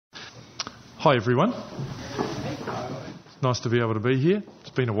Hi everyone. It's nice to be able to be here. It's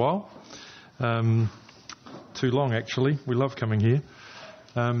been a while. Too long actually. We love coming here.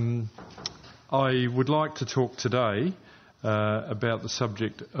 I would like to talk today about the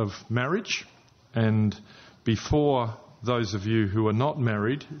subject of marriage, and before those of you who are not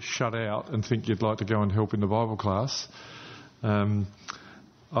married shut out and think you'd like to go and help in the Bible class,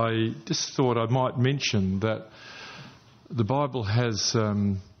 I just thought I might mention that the Bible has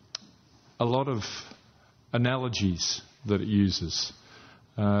a lot of analogies that it uses.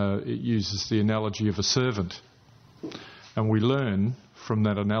 It uses the analogy of a servant, and we learn from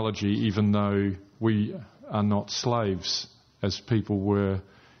that analogy, even though we are not slaves as people were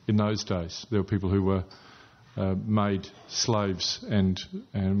in those days. There were people who were made slaves and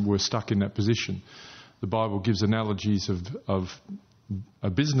were stuck in that position. The Bible gives analogies of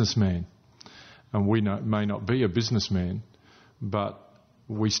a businessman, and we may not be a businessman, but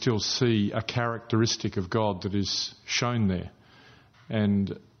we still see a characteristic of God that is shown there.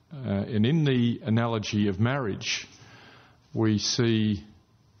 And in the analogy of marriage, we see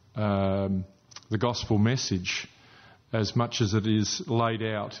the gospel message as much as it is laid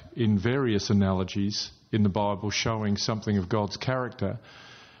out in various analogies in the Bible showing something of God's character.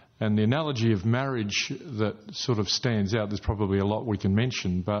 And the analogy of marriage that sort of stands out, there's probably a lot we can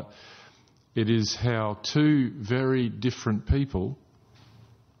mention, but it is how two very different people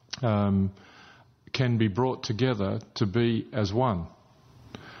can be brought together to be as one.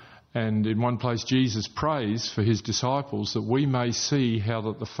 And in one place Jesus prays for his disciples that we may see how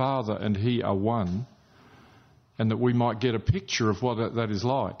that the Father and he are one, and that we might get a picture of what that is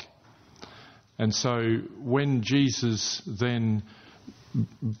like. And so when Jesus then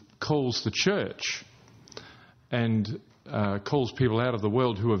calls the church and calls people out of the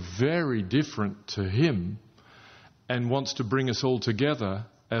world who are very different to him and wants to bring us all together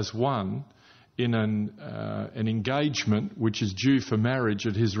as one in an engagement which is due for marriage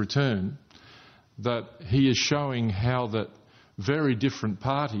at his return, that he is showing how that very different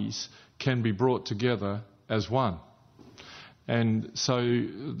parties can be brought together as one. And so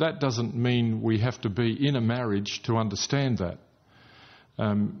that doesn't mean we have to be in a marriage to understand that.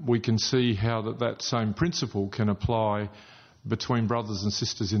 We can see how that same principle can apply between brothers and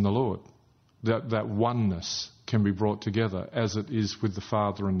sisters in the Lord. That oneness can be brought together as it is with the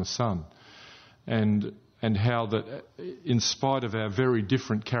Father and the Son. And how that in spite of our very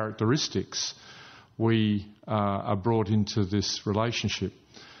different characteristics, we are brought into this relationship.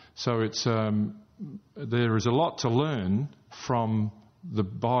 So it's there is a lot to learn from the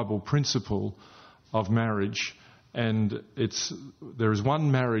Bible principle of marriage, and there is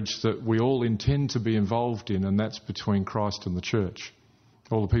one marriage that we all intend to be involved in, and that's between Christ and the church.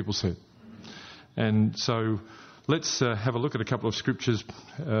 All the people said. And so let's have a look at a couple of scriptures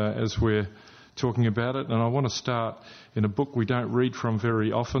as we're talking about it. And I want to start in a book we don't read from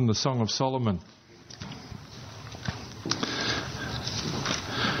very often, the Song of Solomon.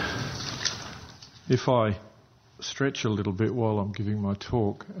 If I stretch a little bit while I'm giving my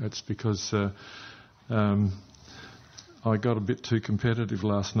talk, it's because I got a bit too competitive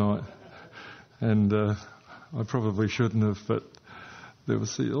last night, and I probably shouldn't have, but there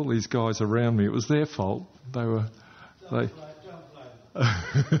was all these guys around me. It was their fault. They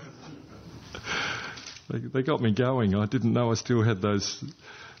got me going. I didn't know I still had those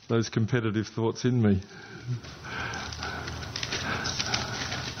competitive thoughts in me.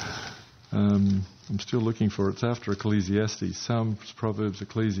 I'm still looking for it. It's after Ecclesiastes. Psalms, Proverbs,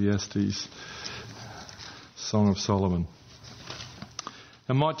 Ecclesiastes, Song of Solomon.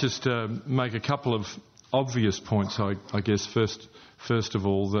 I might just make a couple of obvious points, I guess, first of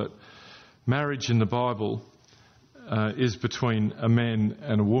all, that marriage in the Bible is between a man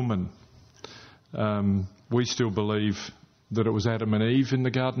and a woman. We still believe that it was Adam and Eve in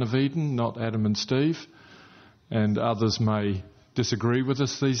the Garden of Eden, not Adam and Steve, and others may disagree with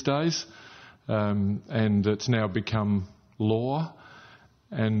us these days, and it's now become law,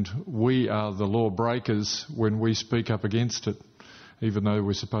 and we are the law breakers when we speak up against it, even though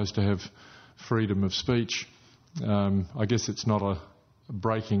we're supposed to have freedom of speech. I guess it's not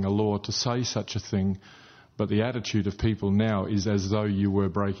breaking a law to say such a thing, but the attitude of people now is as though you were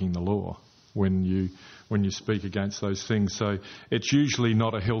breaking the law when you speak against those things. So it's usually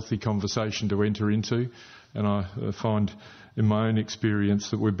not a healthy conversation to enter into, and I find in my own experience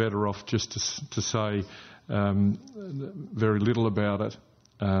that we're better off just to say very little about it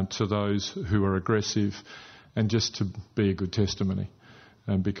to those who are aggressive, and just to be a good testimony,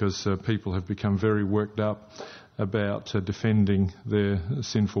 because people have become very worked up about defending their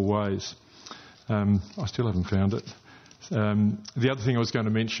sinful ways. I still haven't found it. The other thing I was going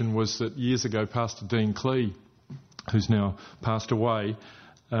to mention was that years ago, Pastor Dean Clee, who's now passed away,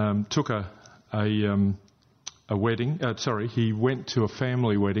 took a wedding. He went to a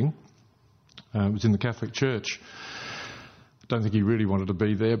family wedding. It was in the Catholic Church. I don't think he really wanted to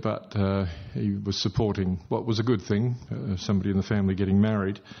be there, but he was supporting what was a good thing, somebody in the family getting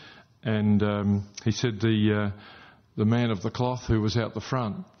married. And he said the man of the cloth who was out the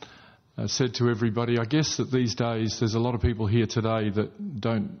front said to everybody, I guess that these days there's a lot of people here today that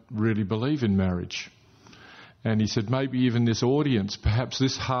don't really believe in marriage. And he said maybe even this audience, perhaps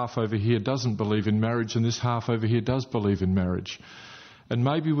this half over here doesn't believe in marriage and this half over here does believe in marriage. And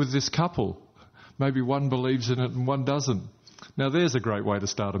maybe with this couple, maybe one believes in it and one doesn't. Now there's a great way to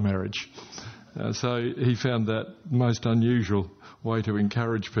start a marriage. So he found that most unusual way to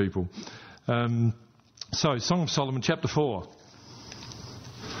encourage people. So Song of Solomon chapter 4.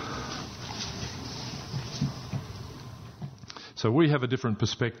 So we have a different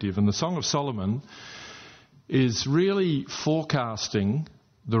perspective, and the Song of Solomon is really forecasting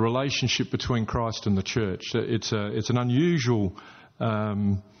the relationship between Christ and the church. It's an unusual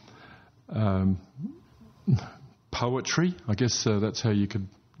poetry, I guess that's how you could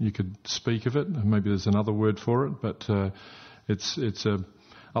speak of it. Maybe there's another word for it, but it's a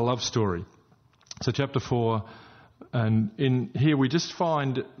love story. So chapter 4, and in here we just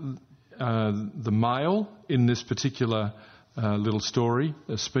find the male in this particular little story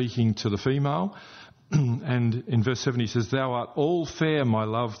speaking to the female. And in verse 7 he says, Thou art all fair, my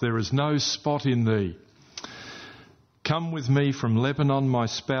love, there is no spot in thee. Come with me from Lebanon, my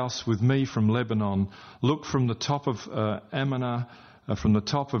spouse, with me from Lebanon. Look from the top of Ammon, from the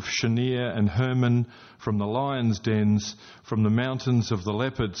top of Shanir and Hermon, from the lions' dens, from the mountains of the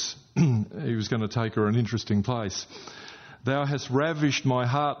leopards. He was going to take her an interesting place. Thou hast ravished my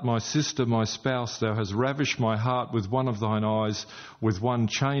heart, my sister, my spouse. Thou hast ravished my heart with one of thine eyes, with one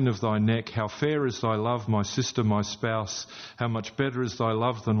chain of thy neck. How fair is thy love, my sister, my spouse. How much better is thy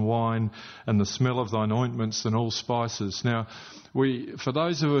love than wine, and the smell of thine ointments than all spices. Now, for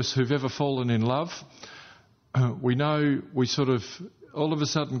those of us who've ever fallen in love, we know we sort of all of a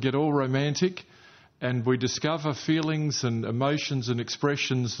sudden get all romantic, and we discover feelings and emotions and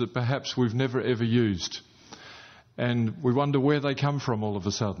expressions that perhaps we've never ever used. And we wonder where they come from all of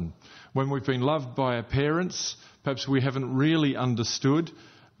a sudden. When we've been loved by our parents, perhaps we haven't really understood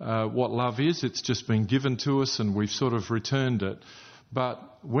what love is. It's just been given to us and we've sort of returned it. But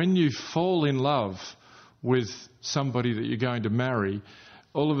when you fall in love with somebody that you're going to marry,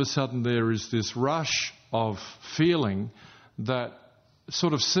 all of a sudden there is this rush of feeling that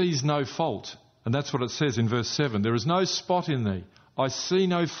sort of sees no fault. And that's what it says in verse 7. There is no spot in thee. I see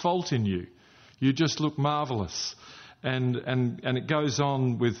no fault in you. You just look marvellous. And it goes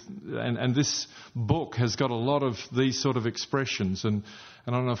on with, and this book has got a lot of these sort of expressions. And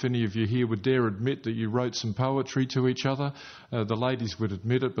I don't know if any of you here would dare admit that you wrote some poetry to each other. The ladies would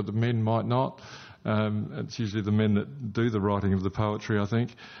admit it, but the men might not. It's usually the men that do the writing of the poetry, I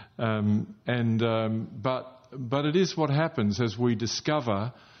think. But it is what happens as we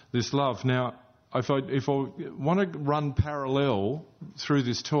discover this love. Now, if I want to run parallel through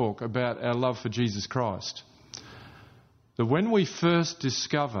this talk about our love for Jesus Christ, that when we first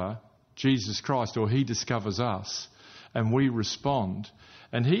discover Jesus Christ, or he discovers us, and we respond,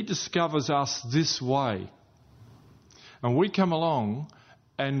 and he discovers us this way, and we come along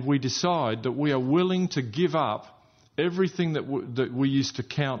and we decide that we are willing to give up everything that we used to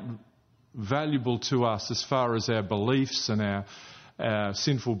count valuable to us as far as our beliefs and our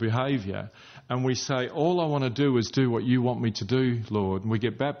sinful behaviour, and we say, all I want to do is do what you want me to do, Lord, and we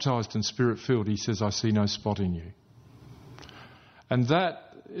get baptised and Spirit-filled, he says, I see no spot in you. And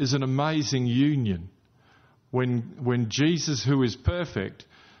that is an amazing union when Jesus, who is perfect,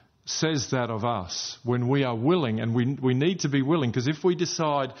 says that of us, when we are willing, and we need to be willing, because if we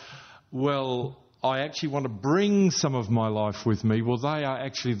decide, well, I actually want to bring some of my life with me, well, they are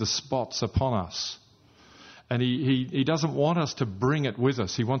actually the spots upon us. And he doesn't want us to bring it with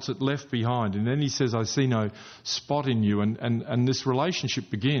us. He wants it left behind. And then he says, I see no spot in you. And this relationship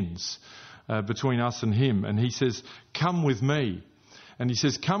begins between us and him. And he says, come with me. And he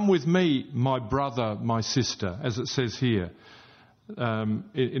says, come with me, my brother, my sister, as it says here.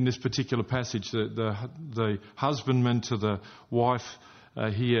 In this particular passage, the husbandman to the wife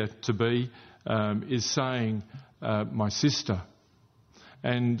here to be is saying, my sister.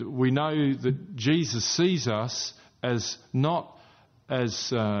 And we know that Jesus sees us as not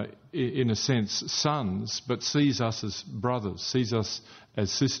as, in a sense, sons, but sees us as brothers, sees us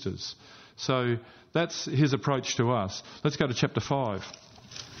as sisters. So that's his approach to us. Let's go to chapter 5.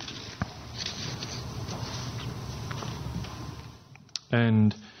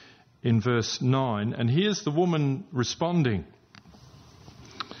 and in verse 9. And here's the woman responding.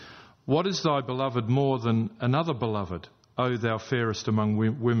 What is thy beloved more than another beloved, O thou fairest among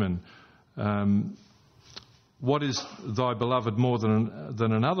women? What is thy beloved more than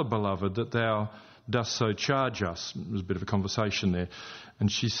another beloved, that thou dost so charge us? There's a bit of a conversation there.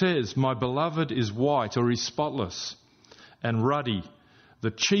 And she says, my beloved is white, or is spotless and ruddy,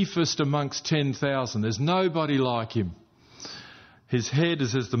 the chiefest amongst 10,000. There's nobody like him. His head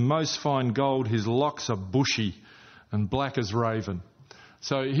is as the most fine gold. His locks are bushy and black as raven.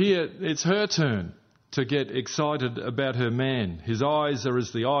 So here it's her turn to get excited about her man. His eyes are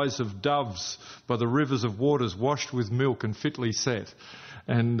as the eyes of doves by the rivers of waters, washed with milk and fitly set.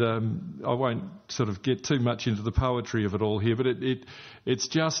 And I won't sort of get too much into the poetry of it all here, but it's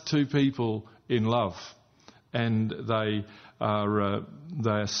just two people in love, and they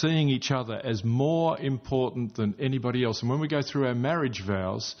are seeing each other as more important than anybody else. And when we go through our marriage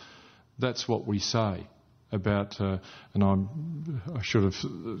vows, that's what we say about, and I should have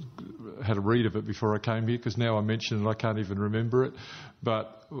had a read of it before I came here, because now I mention it, I can't even remember it.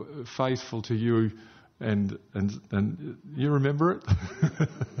 But faithful to you, and you remember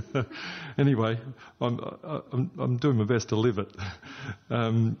it. Anyway, I'm doing my best to live it.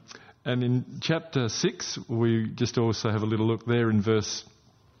 And in chapter 6, we just also have a little look there in verse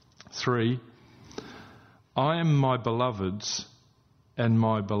 3. I am my beloved's, and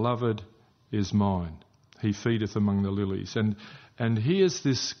my beloved is mine. He feedeth among the lilies. And here's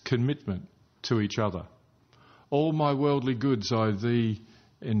this commitment to each other. All my worldly goods I thee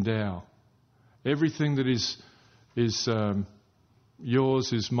endow. Everything that is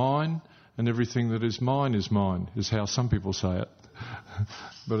yours is mine, and everything that is mine, is how some people say it.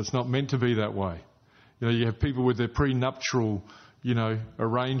 But it's not meant to be that way. You know, you have people with their prenuptial,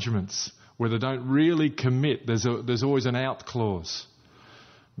 arrangements where they don't really commit. There's always an out clause.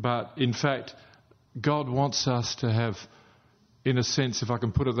 But in fact, God wants us to have, in a sense, if I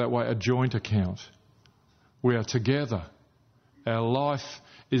can put it that way, a joint account. We are together. Our life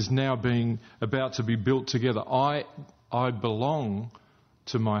is now about to be built together. I belong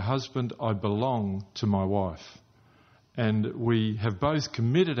to my husband. I belong to my wife. And we have both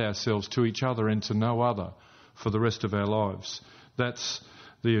committed ourselves to each other and to no other for the rest of our lives. That's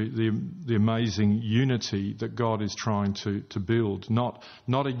the amazing unity that God is trying to build. Not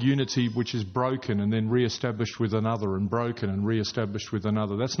a unity which is broken and then re-established with another, and broken and re-established with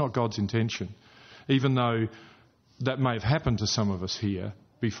another. That's not God's intention. Even though that may have happened to some of us here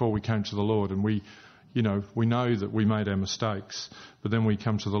before we came to the Lord, and we know that we made our mistakes, but then we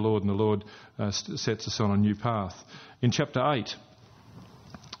come to the Lord, and the Lord sets us on a new path. In chapter 8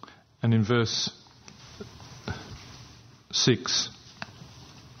 and in verse 6,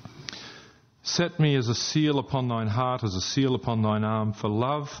 set me as a seal upon thine heart, as a seal upon thine arm, for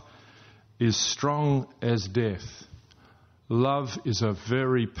love is strong as death. Love is a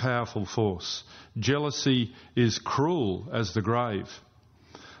very powerful force. Jealousy is cruel as the grave.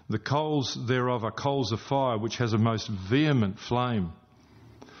 The coals thereof are coals of fire, which has a most vehement flame.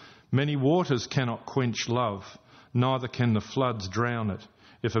 Many waters cannot quench love, neither can the floods drown it.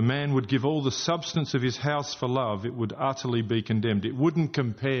 If a man would give all the substance of his house for love, it would utterly be condemned. It wouldn't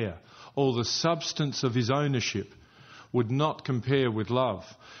compare. All the substance of his ownership would not compare with love.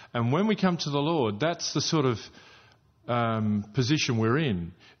 And when we come to the Lord, that's the sort of position we're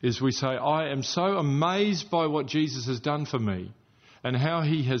in, is we say, I am so amazed by what Jesus has done for me and how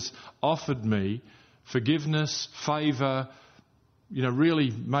he has offered me forgiveness, favour,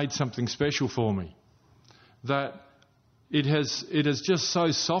 really made something special for me, that it has just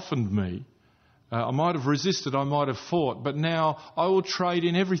so softened me. I might have resisted, I might have fought, but now I will trade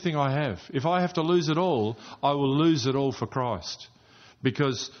in everything I have. If I have to lose it all, I will lose it all for Christ,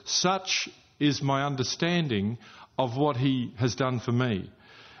 because such is my understanding of what he has done for me.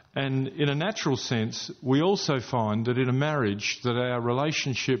 And in a natural sense, we also find that in a marriage that our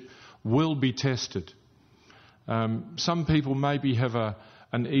relationship will be tested. Some people maybe have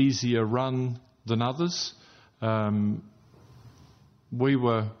an easier run than others. We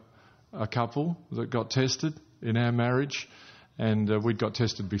were a couple that got tested in our marriage, and we'd got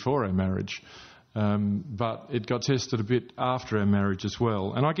tested before our marriage. But it got tested a bit after our marriage as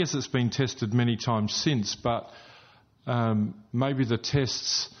well. And I guess it's been tested many times since, but maybe the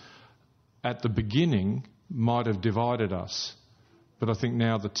tests at the beginning might have divided us. But I think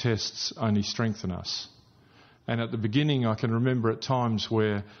now the tests only strengthen us. And at the beginning, I can remember at times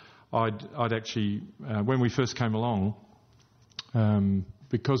where I'd actually, when we first came along,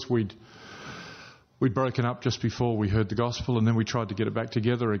 because we'd broken up just before we heard the gospel, and then we tried to get it back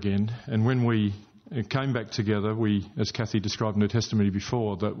together again. And when we came back together, as Kathy described in her testimony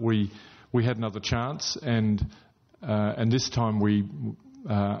before, that we had another chance, and this time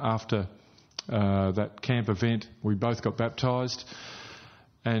after that camp event, we both got baptised,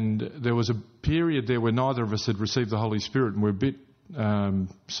 and there was a period there where neither of us had received the Holy Spirit, and we're a bit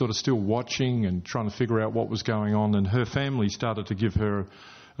sort of still watching and trying to figure out what was going on, and her family started to give her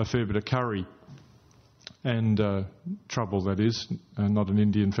a fair bit of curry and trouble, that is, not an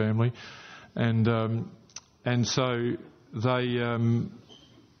Indian family, and so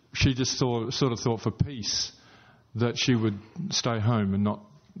she just sort of thought for peace that she would stay home and not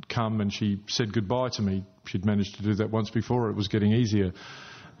come, and she said goodbye to me. She'd managed to do that once before. It was getting easier,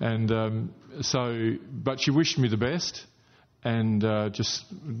 and but she wished me the best, and just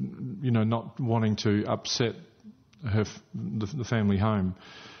not wanting to upset the family home.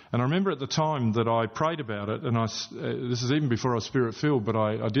 And I remember at the time that I prayed about it, and this is even before I was Spirit-filled, but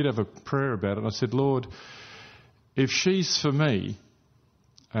I did have a prayer about it. I said, Lord, if she's for me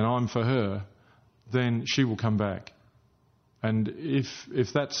and I'm for her, then she will come back. And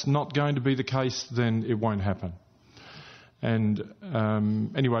if that's not going to be the case, then it won't happen. And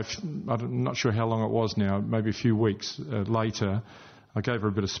anyway, I'm not sure how long it was now, maybe a few weeks later, I gave her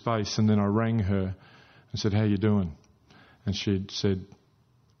a bit of space, and then I rang her and said, how you doing? And she'd said,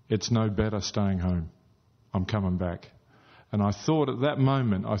 it's no better staying home. I'm coming back. And I thought at that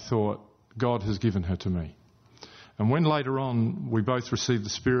moment, God has given her to me. And when later on we both received the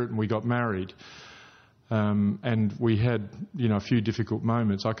Spirit and we got married, and we had, a few difficult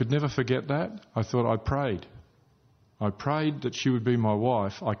moments, I could never forget that. I thought I prayed that she would be my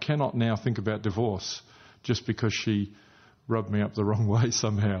wife. I cannot now think about divorce just because she rubbed me up the wrong way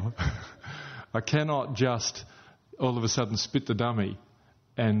somehow. I cannot just all of a sudden spit the dummy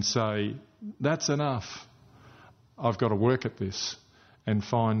and say, that's enough. I've got to work at this and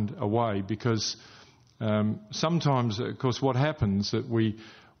find a way, because sometimes, of course, what happens that we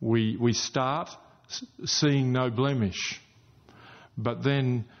start seeing no blemish, but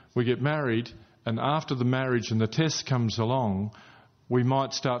then we get married, and after the marriage and the test comes along, we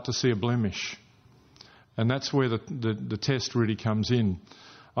might start to see a blemish, and that's where the test really comes in.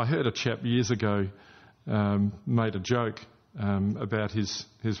 I heard a chap years ago made a joke about his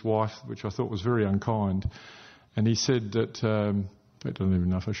wife, which I thought was very unkind, and he said that I don't even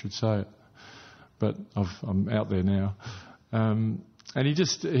know if I should say it, but I'm out there now. And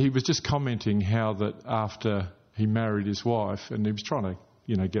he was just commenting how that after he married his wife, and he was trying to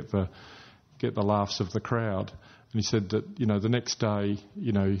get the laughs of the crowd, and he said that the next day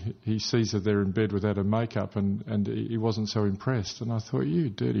he sees her there in bed without her makeup, and he wasn't so impressed. And I thought, you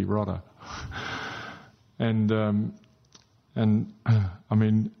dirty rotter. And I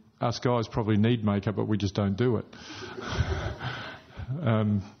mean, us guys probably need makeup, but we just don't do it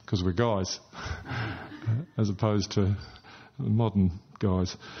because we're guys, as opposed to modern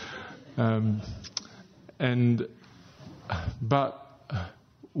guys. But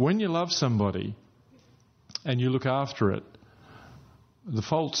when you love somebody and you look after it, the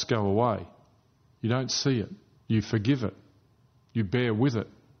faults go away. You don't see it. You forgive it. You bear with it.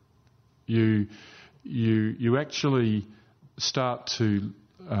 You actually start to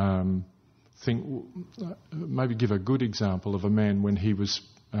think, maybe give a good example of a man when he was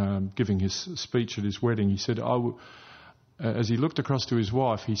giving his speech at his wedding. He said, as he looked across to his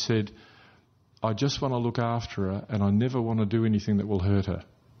wife, he said, I just want to look after her, and I never want to do anything that will hurt her.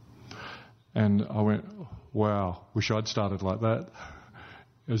 And I went, wow, wish I'd started like that.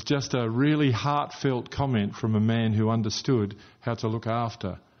 It was just a really heartfelt comment from a man who understood how to look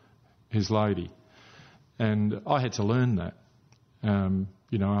after his lady. And I had to learn that.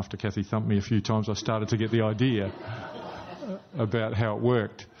 After Kathy thumped me a few times, I started to get the idea about how it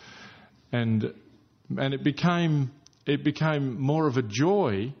worked. And it became more of a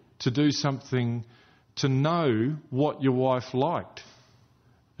joy to do something, to know what your wife liked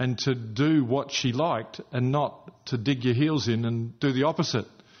and to do what she liked, and not to dig your heels in and do the opposite.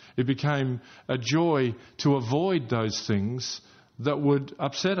 It became a joy to avoid those things that would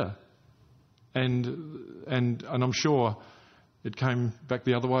upset her. And I'm sure it came back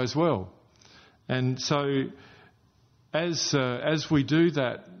the other way as well. And so as we do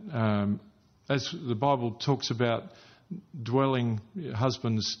that, as the Bible talks about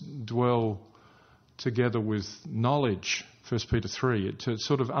husbands dwell together with knowledge, 1 Peter 3, to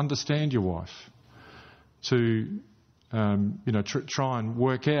sort of understand your wife, to try and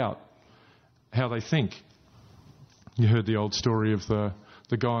work out how they think. You heard the old story of the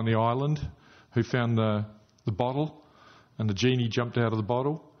guy on the island who found the bottle, and the genie jumped out of the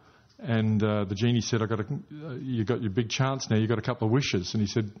bottle, and the genie said, you got your big chance now, you got a couple of wishes. And he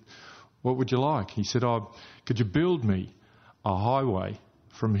said, What would you like? He said, could you build me a highway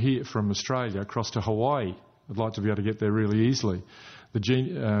from Australia across to Hawaii? I'd like to be able to get there really easily. The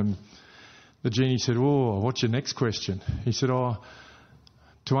genie said, what's your next question? He said,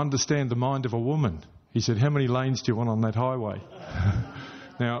 to understand the mind of a woman. He said, how many lanes do you want on that highway?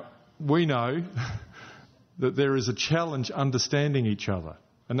 Now, we know that there is a challenge understanding each other.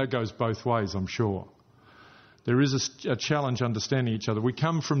 And that goes both ways, I'm sure. There is a challenge understanding each other. We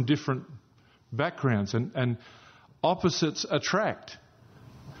come from different backgrounds and opposites attract.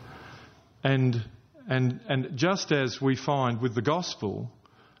 And just as we find with the gospel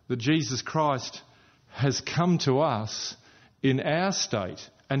that Jesus Christ has come to us in our state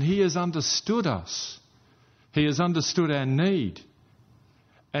and he has understood us. He has understood our need.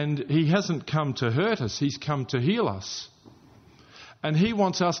 And he hasn't come to hurt us, he's come to heal us. And he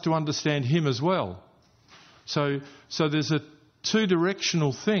wants us to understand him as well. So there's a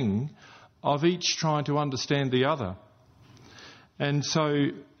two-directional thing of each trying to understand the other. And so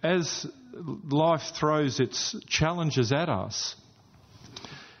as life throws its challenges at us,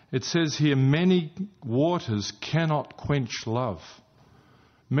 it says here, many waters cannot quench love.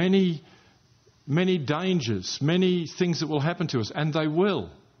 Many dangers, many things that will happen to us, and they will.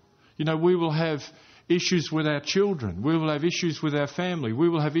 You know, we will have issues with our children. We will have issues with our family. We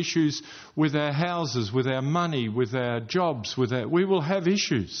will have issues with our houses, with our money, with our jobs. We will have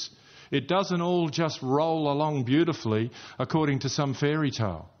issues. It doesn't all just roll along beautifully according to some fairy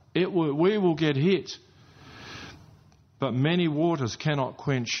tale. We will get hit. But many waters cannot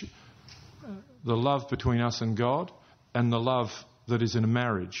quench the love between us and God and the love that is in a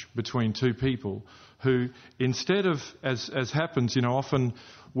marriage between two people who, instead of, as happens, you know, often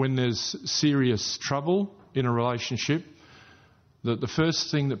when there's serious trouble in a relationship, that the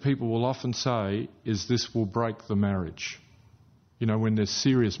first thing that people will often say is this will break the marriage. You know, when there's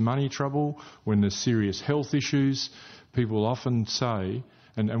serious money trouble, when there's serious health issues, people will often say,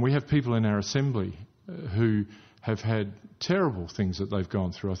 and we have people in our assembly who have had terrible things that they've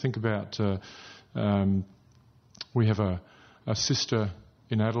gone through. I think about, we have a sister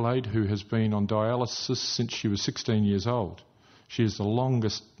in Adelaide who has been on dialysis since she was 16 years old. She is the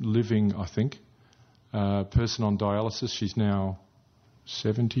longest living, I think, person on dialysis. She's now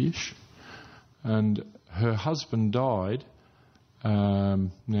 70-ish. And her husband died now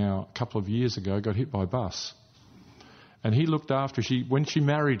a couple of years ago, got hit by a bus. And he looked after when she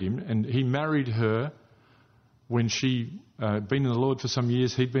married him, and he married her when she been in the Lord for some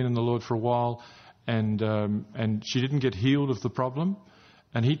years. He'd been in the Lord for a while, and she didn't get healed of the problem.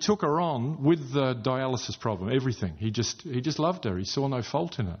 And he took her on with the dialysis problem, everything. He just loved her. He saw no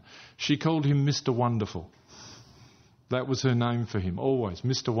fault in her. She called him Mr. Wonderful. That was her name for him, always,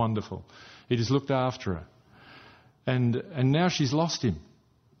 Mr. Wonderful. He just looked after her. And now she's lost him.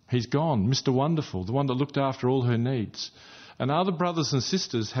 He's gone, Mr. Wonderful, the one that looked after all her needs. And other brothers and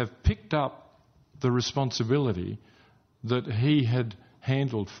sisters have picked up the responsibility that he had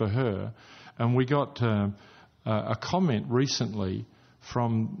handled for her. And we got a comment recently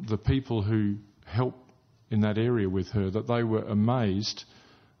from the people who helped in that area with her, that they were amazed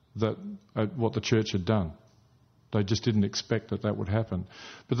at what the church had done. They just didn't expect that would happen.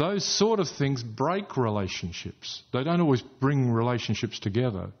 But those sort of things break relationships. They don't always bring relationships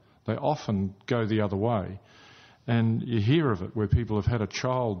together. They often go the other way. And you hear of it where people have had a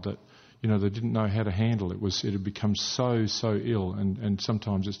child that, you know, they didn't know how to handle. It had become so ill, and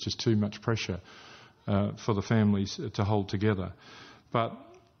sometimes it's just too much pressure for the families to hold together. But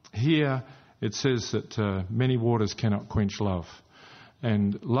here it says that many waters cannot quench love.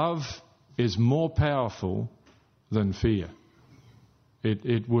 And love is more powerful than fear.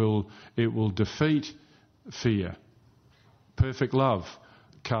 It will defeat fear. Perfect love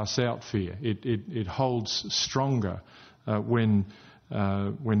casts out fear. It holds stronger when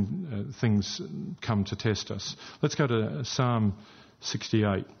things come to test us. Let's go to Psalm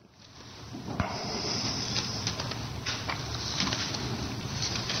 68.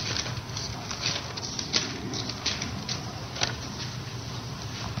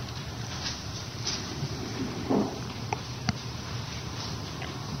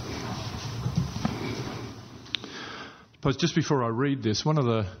 But just before I read this, one of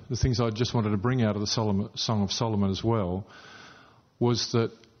the things I just wanted to bring out of the Song of Solomon as well was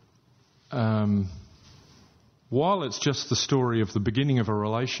that while it's just the story of the beginning of a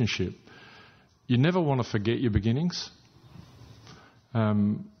relationship, you never want to forget your beginnings.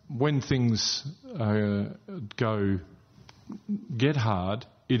 When things get hard,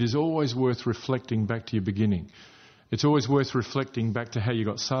 it is always worth reflecting back to your beginning. It's always worth reflecting back to how you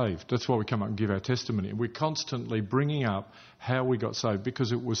got saved. That's why we come up and give our testimony. We're constantly bringing up how we got saved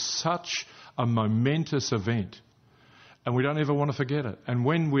because it was such a momentous event and we don't ever want to forget it. And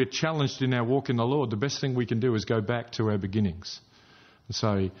when we're challenged in our walk in the Lord, the best thing we can do is go back to our beginnings and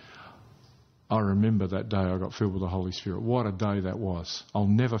say, I remember that day I got filled with the Holy Spirit. What a day that was. I'll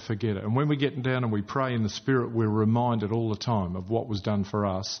never forget it. And when we get down and we pray in the Spirit, we're reminded all the time of what was done for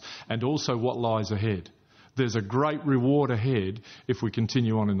us and also what lies ahead. There's a great reward ahead if we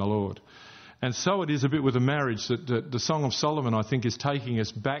continue on in the Lord. And so it is a bit with a marriage that the Song of Solomon, I think, is taking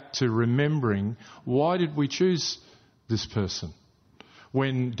us back to remembering why did we choose this person?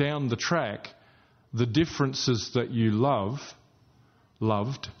 When down the track, the differences that you loved,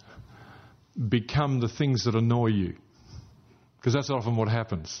 become the things that annoy you. Because that's often what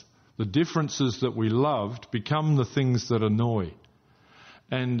happens. The differences that we loved become the things that annoy.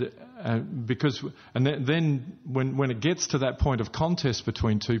 And then when it gets to that point of contest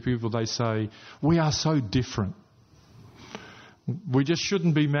between two people, they say, we are so different. We just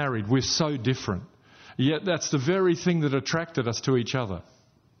shouldn't be married. We're so different. Yet that's the very thing that attracted us to each other,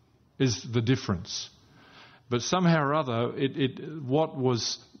 is the difference. But somehow or other, what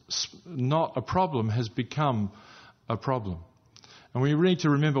was not a problem has become a problem. And we need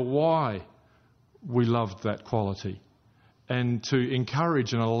to remember why we loved that quality. And to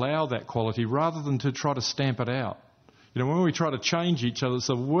encourage and allow that quality rather than to try to stamp it out. You know, when we try to change each other, it's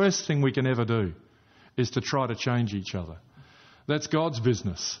the worst thing we can ever do, is to try to change each other. That's God's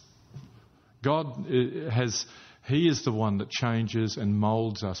business. God He is the one that changes and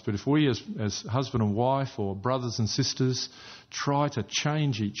moulds us. But if we as husband and wife or brothers and sisters try to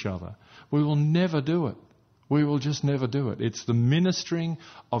change each other, we will never do it. We will just never do it. It's the ministering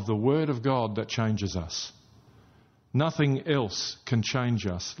of the Word of God that changes us. Nothing else can change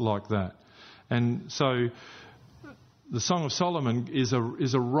us like that. And so the Song of Solomon is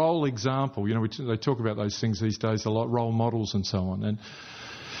a role example. You know, they talk about those things these days a lot, role models and so on. And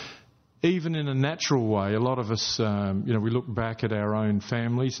even in a natural way, a lot of us, we look back at our own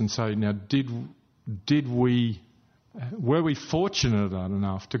families and say, now, were we fortunate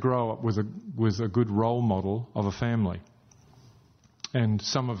enough to grow up with a good role model of a family? And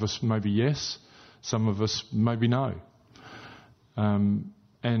some of us maybe yes. Some of us maybe no. And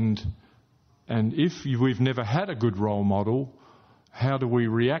if we've never had a good role model, how do we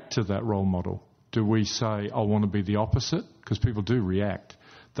react to that role model? Do we say, I want to be the opposite? Because people do react.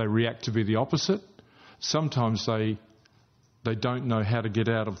 They react to be the opposite. Sometimes they don't know how to get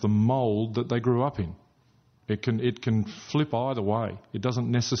out of the mould that they grew up in. It can flip either way. It doesn't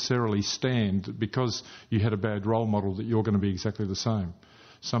necessarily stand because you had a bad role model that you're going to be exactly the same.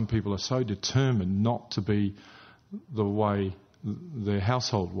 Some people are so determined not to be the way their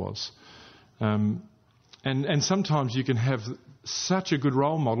household was. And sometimes you can have such a good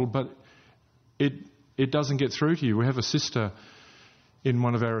role model, but it doesn't get through to you. We have a sister in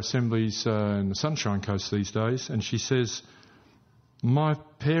one of our assemblies in the Sunshine Coast these days, and she says, my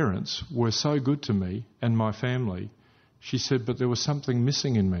parents were so good to me and my family. She said, but there was something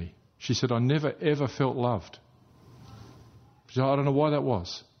missing in me. She said, I never ever felt loved. I don't know why that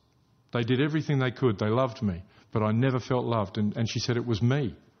was. They did everything they could. They loved me, but I never felt loved. And she said it was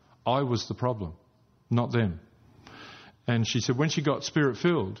me. I was the problem, not them. And she said when she got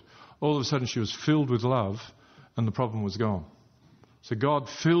Spirit-filled, all of a sudden she was filled with love and the problem was gone. So God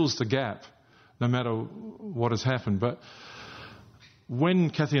fills the gap no matter what has happened. But when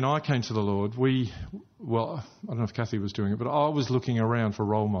Kathy and I came to the Lord, I don't know if Kathy was doing it, but I was looking around for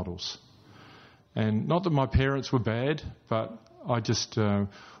role models. And not that my parents were bad, but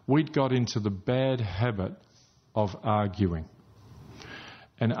we'd got into the bad habit of arguing.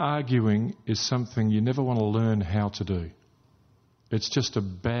 And arguing is something you never want to learn how to do. It's just a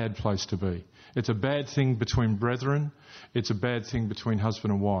bad place to be. It's a bad thing between brethren. It's a bad thing between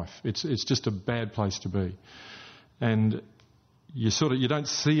husband and wife. It's just a bad place to be. And you don't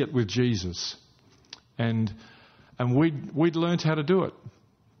see it with Jesus. And we'd learned how to do it.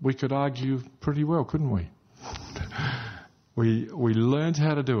 We could argue pretty well, couldn't we? We learned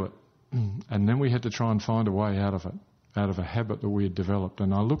how to do it, and then we had to try and find a way out of it, out of a habit that we had developed.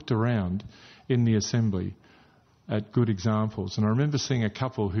 And I looked around in the assembly at good examples, and I remember seeing a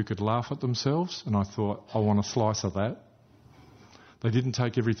couple who could laugh at themselves, and I thought, I want a slice of that. They didn't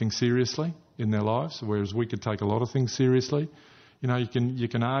take everything seriously in their lives, whereas we could take a lot of things seriously. You know, you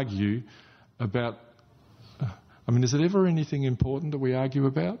can argue about... is it ever anything important that we argue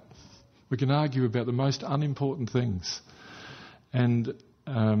about? We can argue about the most unimportant things. And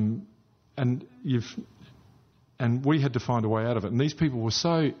we had to find a way out of it. And these people were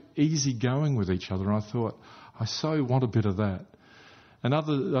so easygoing with each other. And I thought, I so want a bit of that. I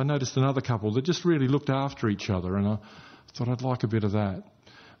noticed another couple that just really looked after each other, and I thought I'd like a bit of that.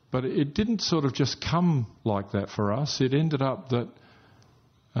 But it didn't sort of just come like that for us. It ended up that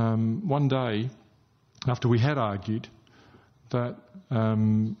one day, after we had argued, that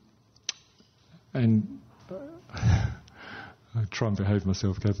I try and behave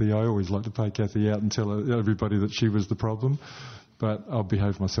myself, Kathy. I always like to pay Kathy out and tell everybody that she was the problem, but I'll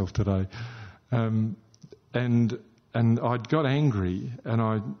behave myself today. And I'd got angry, and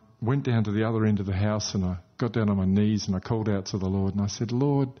I went down to the other end of the house, and I got down on my knees, and I called out to the Lord, and I said,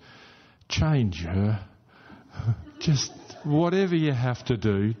 Lord, change her. Just whatever you have to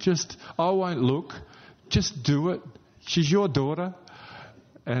do. I won't look. Just do it. She's your daughter.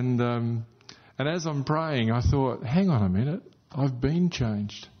 And as I'm praying, I thought, hang on a minute. I've been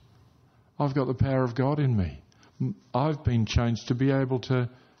changed. I've got the power of God in me. I've been changed to be able to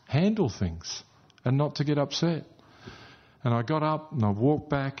handle things and not to get upset. And I got up and I walked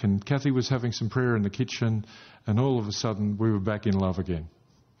back, and Kathy was having some prayer in the kitchen, and all of a sudden we were back in love again.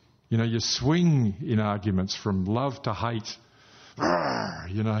 You know, you swing in arguments from love to hate.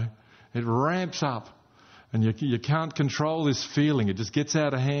 You know, it ramps up, and you can't control this feeling. It just gets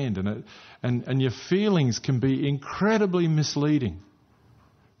out of hand, and your feelings can be incredibly misleading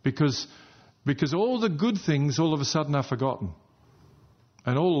because all the good things all of a sudden are forgotten,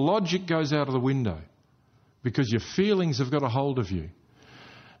 and all logic goes out of the window because your feelings have got a hold of you.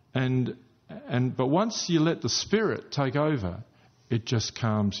 But once you let the Spirit take over, it just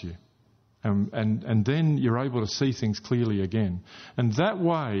calms you. And then you're able to see things clearly again. And that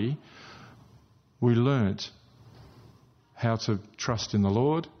way, we learnt how to trust in the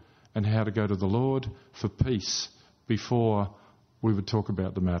Lord and how to go to the Lord for peace before we would talk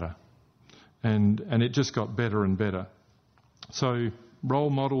about the matter. And it just got better and better. So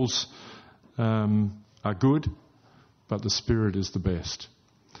role models are good, but the Spirit is the best.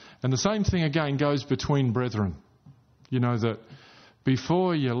 And the same thing again goes between brethren. You know that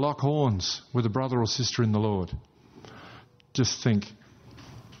before you lock horns with a brother or sister in the Lord, just think,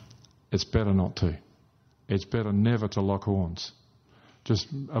 it's better not to. It's better never to lock horns. Just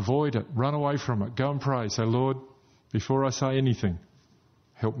avoid it. Run away from it. Go and pray. Say, Lord, before I say anything,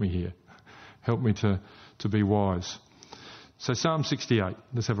 help me here. Help me to be wise. So Psalm 68,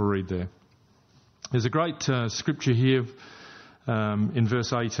 let's have a read there. There's a great scripture here in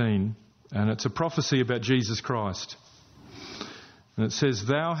verse 18, and it's a prophecy about Jesus Christ. And it says,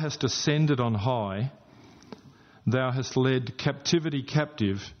 Thou hast ascended on high, thou hast led captivity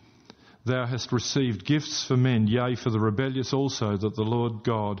captive, thou hast received gifts for men, yea, for the rebellious also, that the Lord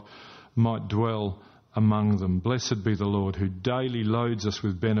God might dwell among them. Blessed be the Lord, who daily loads us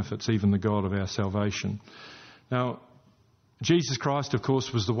with benefits, even the God of our salvation. Now, Jesus Christ, of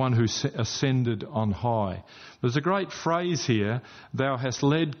course, was the one who ascended on high. There's a great phrase here, thou hast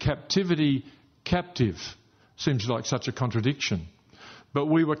led captivity captive. Seems like such a contradiction. But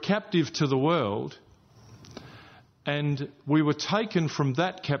we were captive to the world, and we were taken from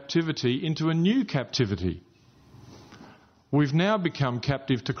that captivity into a new captivity. We've now become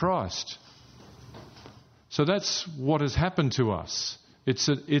captive to Christ. So that's what has happened to us.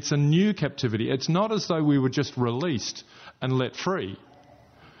 It's a new captivity. It's not as though we were just released and let free.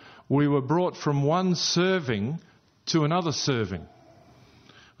 We were brought from one serving to another serving.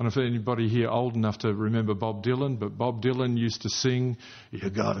 I don't know if anybody here old enough to remember Bob Dylan, but Bob Dylan used to sing, "You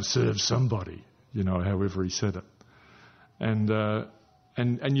got to serve somebody," you know, however he said it. And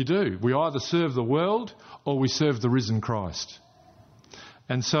you do. We either serve the world or we serve the risen Christ.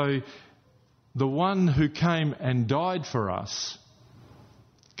 And so the one who came and died for us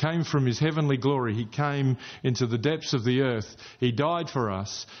came from his heavenly glory. He came into the depths of the earth. He died for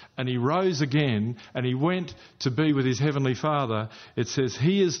us, and he rose again, and he went to be with his heavenly Father. It says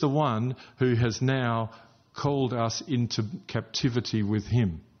he is the one who has now called us into captivity with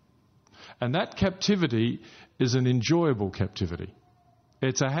him. And that captivity is an enjoyable captivity.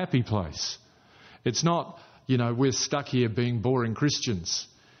 It's a happy place. It's not, we're stuck here being boring Christians.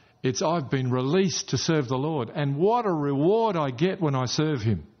 It's I've been released to serve the Lord. And what a reward I get when I serve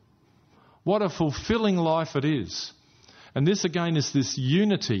him. What a fulfilling life it is. And this again is this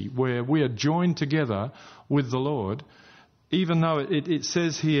unity where we are joined together with the Lord, even though it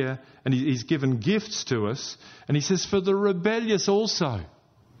says here, and he's given gifts to us, and he says for the rebellious also.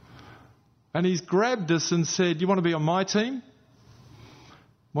 And he's grabbed us and said, you want to be on my team?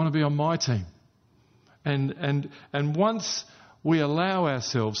 Want to be on my team? And once we allow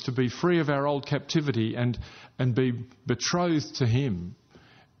ourselves to be free of our old captivity and be betrothed to him,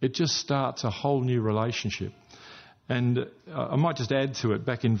 it just starts a whole new relationship. And I might just add to it,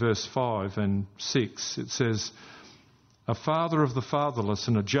 back in verse 5 and 6, it says, "A father of the fatherless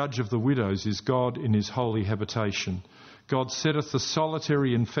and a judge of the widows is God in his holy habitation. God setteth the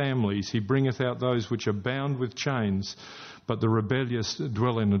solitary in families. He bringeth out those which are bound with chains, but the rebellious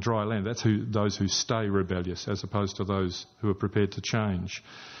dwell in a dry land." That's those who stay rebellious, as opposed to those who are prepared to change.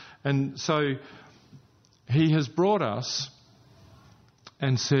 And so he has brought us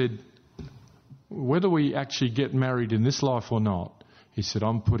and said, whether we actually get married in this life or not, he said,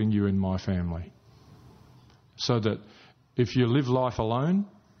 "I'm putting you in my family. So that if you live life alone,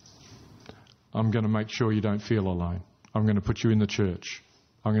 I'm going to make sure you don't feel alone. I'm going to put you in the church.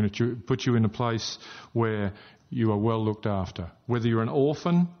 I'm going to put you in a place where you are well looked after. Whether you're an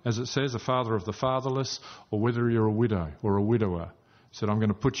orphan, as it says, a father of the fatherless, or whether you're a widow or a widower. He said, I'm going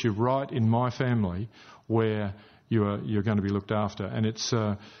to put you right in my family where you're going to be looked after." And it's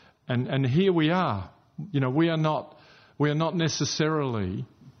and here we are. You know, we are not necessarily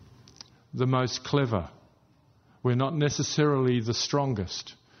the most clever. We're not necessarily the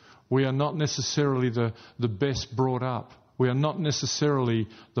strongest. We are not necessarily the best brought up. We are not necessarily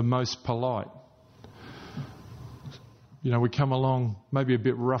the most polite. You know, we come along maybe a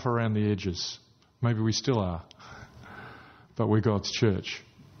bit rough around the edges. Maybe we still are. But we're God's church.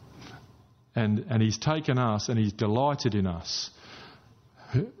 And he's taken us and he's delighted in us.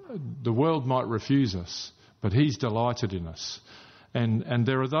 The world might refuse us, but he's delighted in us. And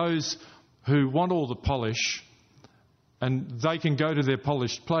there are those who want all the polish, and they can go to their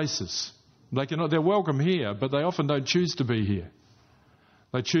polished places. They're welcome here, but they often don't choose to be here.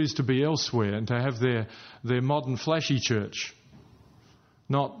 They choose to be elsewhere and to have their modern flashy church.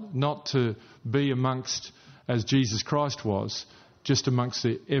 Not to be amongst, as Jesus Christ was, just amongst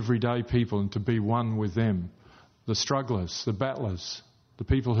the everyday people, and to be one with them. The strugglers, the battlers, the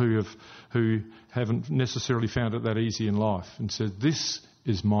people who haven't necessarily found it that easy in life, and said, "This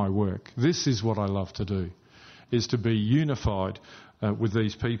is my work. This is what I love to do," is to be unified with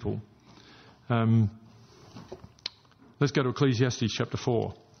these people. Let's go to Ecclesiastes chapter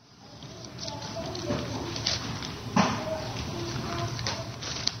 4.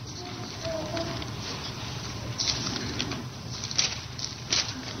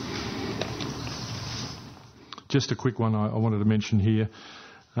 Just a quick one I wanted to mention here.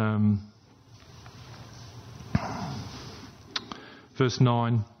 Verse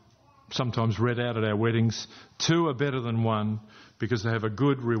 9, sometimes read out at our weddings. "Two are better than one, because they have a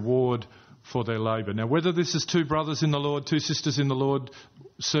good reward for their labour." Now, whether this is two brothers in the Lord, two sisters in the Lord,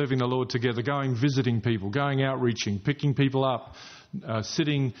 serving the Lord together, going visiting people, going outreaching, picking people up,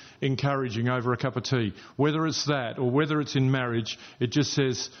 sitting encouraging over a cup of tea, whether it's that or whether it's in marriage, it just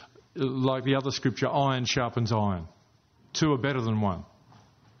says, like the other scripture, iron sharpens iron. Two are better than one.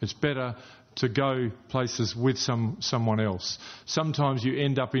 It's better to go places with someone else. Sometimes you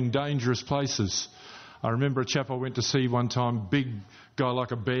end up in dangerous places. I remember a chap I went to see one time, big guy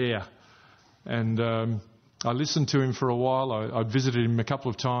like a bear. And I listened to him for a while. I visited him a couple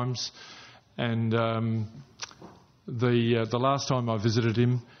of times. And the last time I visited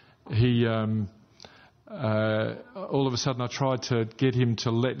him, he... all of a sudden I tried to get him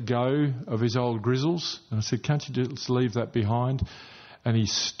to let go of his old grizzles. And I said, "Can't you just leave that behind?" And he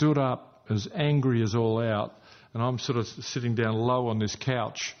stood up as angry as all out. And I'm sort of sitting down low on this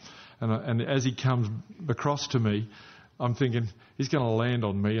couch. And as he comes across to me, I'm thinking, he's going to land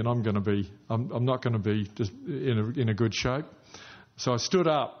on me and I'm not going to be just in a good shape. So I stood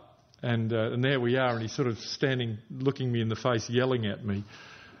up and there we are. And he's sort of standing, looking me in the face, yelling at me.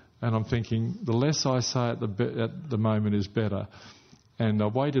 And I'm thinking, the less I say at the moment is better. And I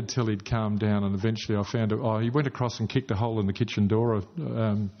waited till he'd calmed down, and eventually I found he went across and kicked a hole in the kitchen door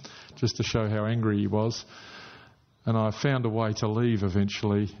just to show how angry he was. And I found a way to leave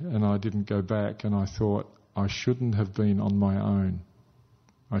eventually, and I didn't go back. And I thought, I shouldn't have been on my own.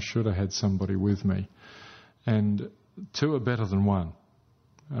 I should have had somebody with me. And two are better than one.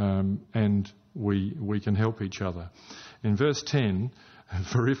 And we can help each other. In verse 10...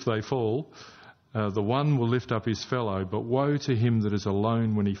 "For if they fall, the one will lift up his fellow, but woe to him that is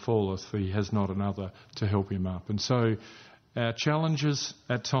alone when he falleth, for he has not another to help him up." And so our challenges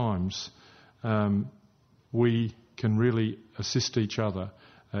at times, we can really assist each other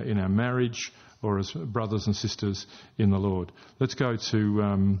in our marriage or as brothers and sisters in the Lord. Let's go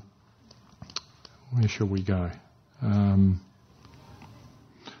to, where shall we go?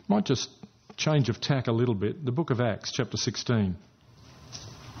 Might just change of tack a little bit. The book of Acts, chapter 16.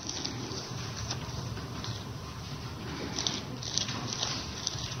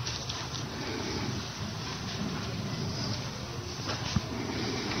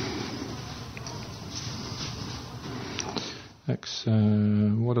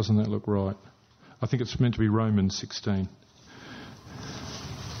 Why doesn't that look right? I think it's meant to be Romans 16.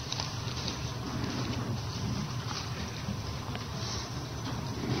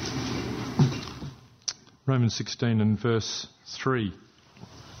 Romans 16 and verse 3.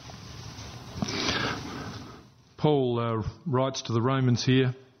 Paul writes to the Romans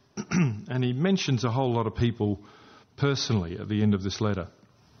here, and he mentions a whole lot of people personally at the end of this letter.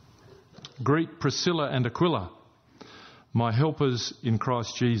 Greet Priscilla and Aquila, my helpers in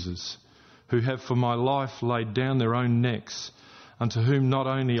Christ Jesus, who have for my life laid down their own necks, unto whom not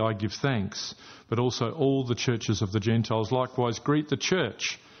only I give thanks, but also all the churches of the Gentiles. Likewise, greet the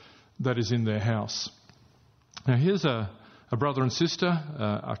church that is in their house. Now here's a brother and sister,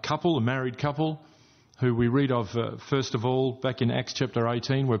 a couple, a married couple, who we read of first of all back in Acts chapter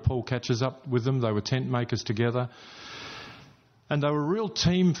 18, where Paul catches up with them. They were tent makers together, and they were a real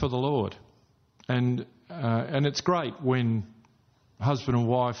team for the Lord. And it's great when husband and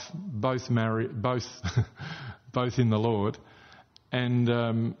wife both both in the Lord,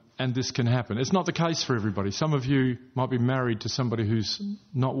 and this can happen. It's not the case for everybody. Some of you might be married to somebody who's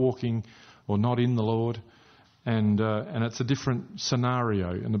not walking or not in the Lord. And it's a different scenario,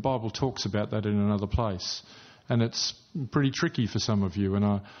 and the Bible talks about that in another place. And it's pretty tricky for some of you, and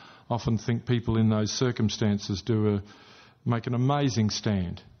I often think people in those circumstances make an amazing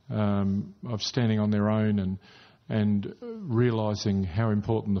stand of standing on their own and realising how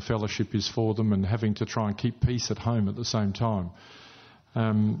important the fellowship is for them, and having to try and keep peace at home at the same time.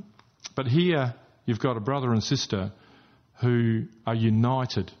 But here you've got a brother and sister who are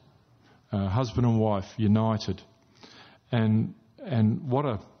united. Husband and wife united, and what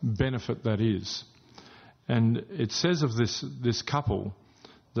a benefit that is. And it says of this couple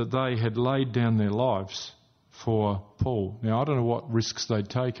that they had laid down their lives for Paul. Now I don't know what risks they'd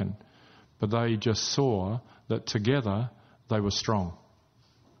taken, but they just saw that together they were strong,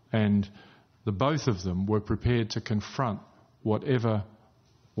 and the both of them were prepared to confront whatever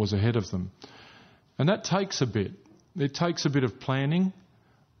was ahead of them. And that takes a bit. It takes a bit of planning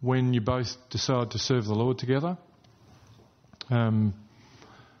when you both decide to serve the Lord together.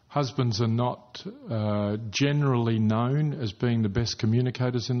 Husbands are not generally known as being the best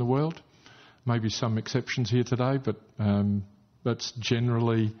communicators in the world. Maybe some exceptions here today, but that's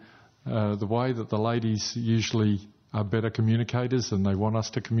generally the way that the ladies usually are better communicators, and they want us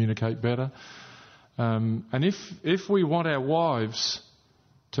to communicate better. And if we want our wives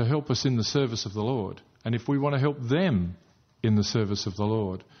to help us in the service of the Lord, and if we want to help them in the service of the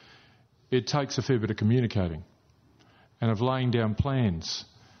Lord, it takes a fair bit of communicating and of laying down plans.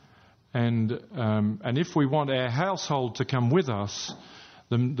 And if we want our household to come with us,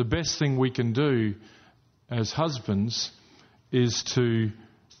 the best thing we can do as husbands is to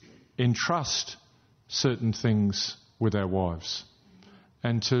entrust certain things with our wives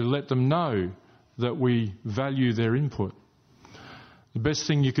and to let them know that we value their input. The best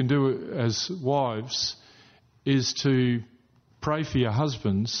thing you can do as wives is to pray for your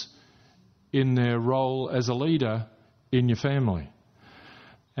husbands in their role as a leader in your family,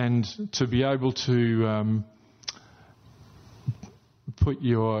 and to be able to put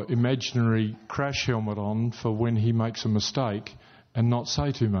your imaginary crash helmet on for when he makes a mistake and not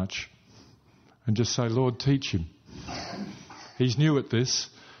say too much, and just say, Lord, teach him. He's new at this,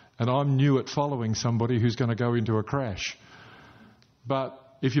 and I'm new at following somebody who's going to go into a crash. But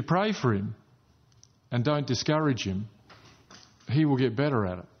if you pray for him and don't discourage him, he will get better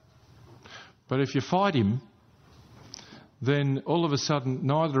at it. But if you fight him, then all of a sudden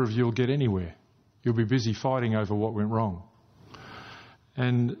neither of you will get anywhere. You'll be busy fighting over what went wrong.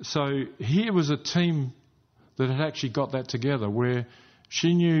 And so here was a team that had actually got that together, where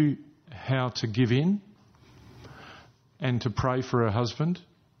she knew how to give in and to pray for her husband.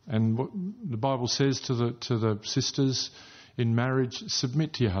 And what the Bible says to the sisters in marriage,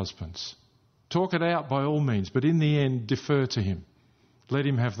 submit to your husbands. Talk it out by all means, but in the end, defer to him. Let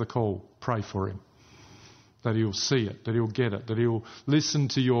him have the call. Pray for him, that he'll see it, that he'll get it, that he'll listen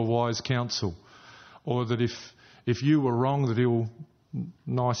to your wise counsel, or that if you were wrong, that he'll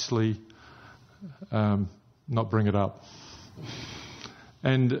nicely not bring it up.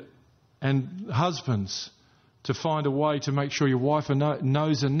 And husbands, to find a way to make sure your wife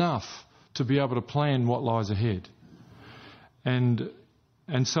knows enough to be able to plan what lies ahead. And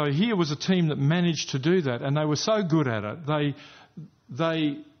so here was a team that managed to do that, and they were so good at it.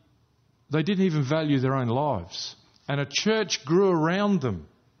 They didn't even value their own lives. And a church grew around them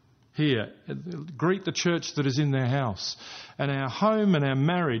here. Greet the church that is in their house. And our home and our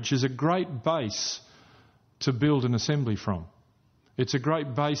marriage is a great base to build an assembly from. It's a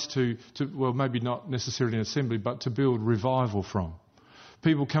great base to well, maybe not necessarily an assembly, but to build revival from.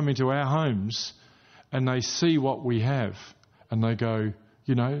 People come into our homes and they see what we have and they go,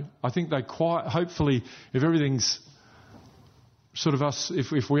 I think they hopefully, if everything's sort of us,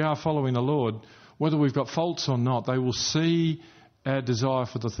 if we are following the Lord, whether we've got faults or not, they will see our desire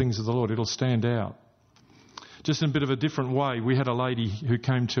for the things of the Lord. It'll stand out. Just in a bit of a different way, we had a lady who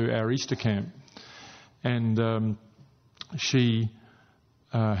came to our Easter camp, and she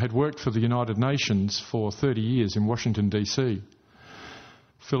had worked for the United Nations for 30 years in Washington, D.C.,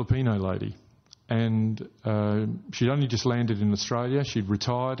 Filipino lady. And she'd only just landed in Australia. She'd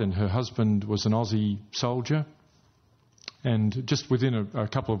retired, and her husband was an Aussie soldier. And just within a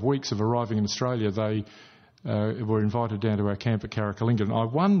couple of weeks of arriving in Australia, they were invited down to our camp at Carrickillinga. And I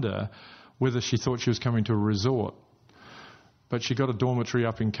wonder whether she thought she was coming to a resort. But she got a dormitory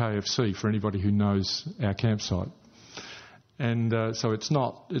up in KFC for anybody who knows our campsite. And so it's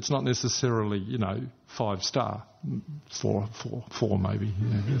not necessarily, 5-star, four maybe,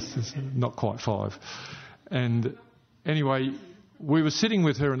 it's not quite 5. And anyway, we were sitting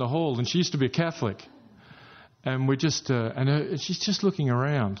with her in the hall, and she used to be a Catholic, and she's just looking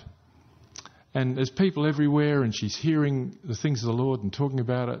around, and there's people everywhere, and she's hearing the things of the Lord and talking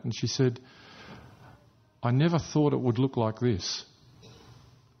about it, and she said, "I never thought it would look like this."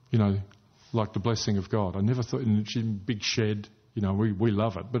 Like the blessing of God. I never thought, in a big shed, we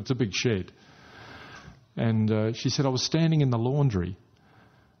love it, but it's a big shed. And she said, "I was standing in the laundry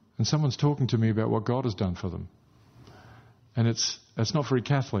and someone's talking to me about what God has done for them. And it's not very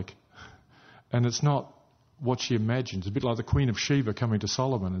Catholic. And it's not what she imagined. It's a bit like the Queen of Sheba coming to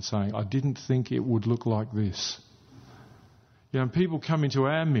Solomon and saying, 'I didn't think it would look like this.'" And people come into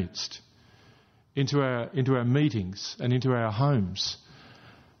our midst, into our meetings and into our homes,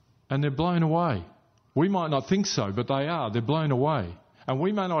 and they're blown away. We might not think so, but they are. They're blown away. And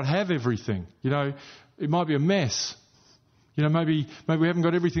we may not have everything. It might be a mess. Maybe we haven't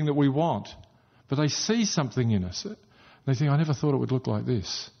got everything that we want. But they see something in us. They think, "I never thought it would look like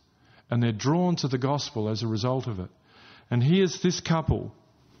this." And they're drawn to the gospel as a result of it. And here's this couple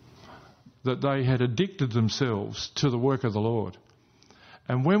that they had addicted themselves to the work of the Lord.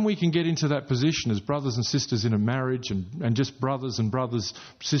 And when we can get into that position as brothers and sisters in a marriage and just brothers,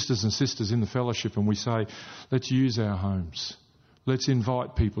 sisters and sisters in the fellowship, and we say, let's use our homes. Let's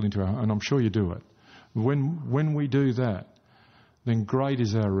invite people into our home. And I'm sure you do it. When we do that, then great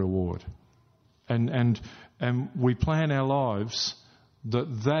is our reward. And we plan our lives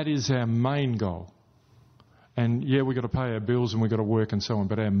that is our main goal. And yeah, we've got to pay our bills and we've got to work and so on,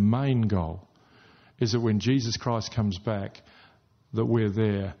 but our main goal is that when Jesus Christ comes back, that we're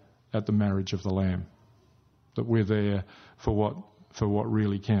there at the marriage of the Lamb, that we're there for what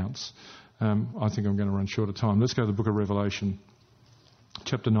really counts. I think I'm going to run short of time. Let's go to the book of Revelation,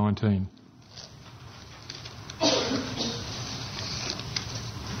 chapter 19.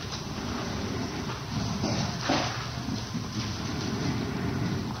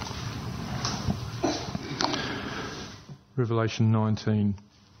 Revelation 19,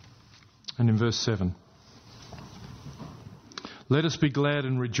 and in verse 7. "Let us be glad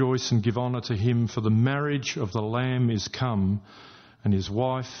and rejoice and give honour to him, for the marriage of the Lamb is come, and his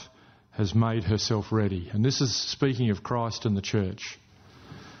wife has made herself ready." And this is speaking of Christ and the church.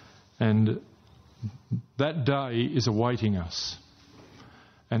 And that day is awaiting us.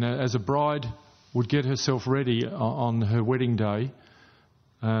 And as a bride would get herself ready on her wedding day,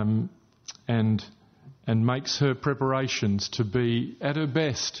 and makes her preparations to be at her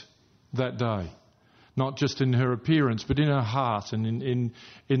best that day. Not just in her appearance, but in her heart and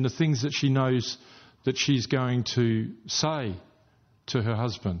in the things that she knows that she's going to say to her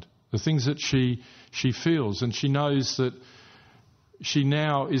husband. The things that she feels, and she knows that she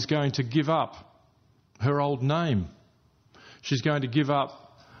now is going to give up her old name. She's going to give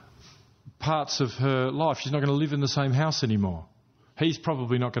up parts of her life. She's not going to live in the same house anymore. He's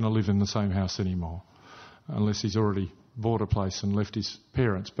probably not going to live in the same house anymore, unless he's already bought a place and left his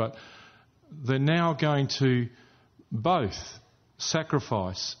parents. But they're now going to both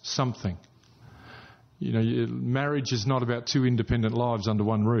sacrifice something. Marriage is not about two independent lives under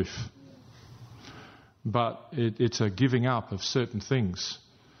one roof, but it's a giving up of certain things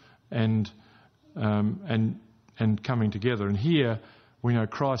and coming together. And here we know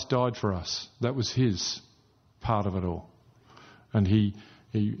Christ died for us. That was his part of it all, and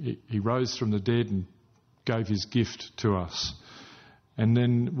he rose from the dead and gave his gift to us. And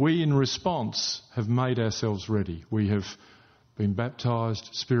then we, in response, have made ourselves ready. We have been baptised,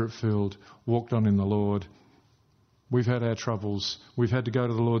 Spirit-filled, walked on in the Lord. We've had our troubles. We've had to go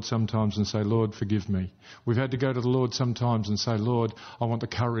to the Lord sometimes and say, "Lord, forgive me." We've had to go to the Lord sometimes and say, "Lord, I want the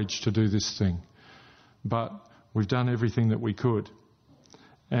courage to do this thing." But we've done everything that we could.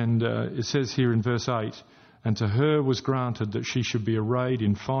 And it says here in verse 8, "And to her was granted that she should be arrayed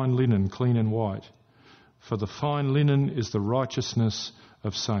in fine linen, clean and white. For the fine linen is the righteousness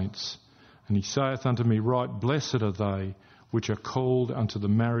of saints. And he saith unto me, Right blessed are they which are called unto the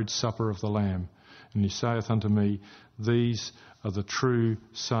marriage supper of the Lamb. And he saith unto me, These are the true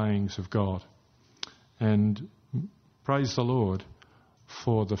sayings of God." And praise the Lord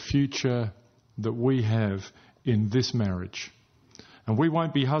for the future that we have in this marriage. And we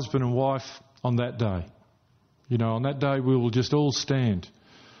won't be husband and wife on that day. You know, on that day we will just all stand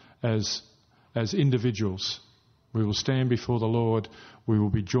as individuals. We will stand before the Lord. We will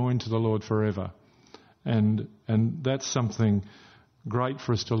be joined to the Lord forever. And that's something great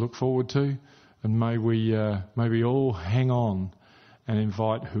for us to look forward to. And may we all hang on and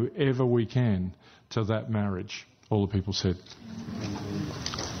invite whoever we can to that marriage. All the people said.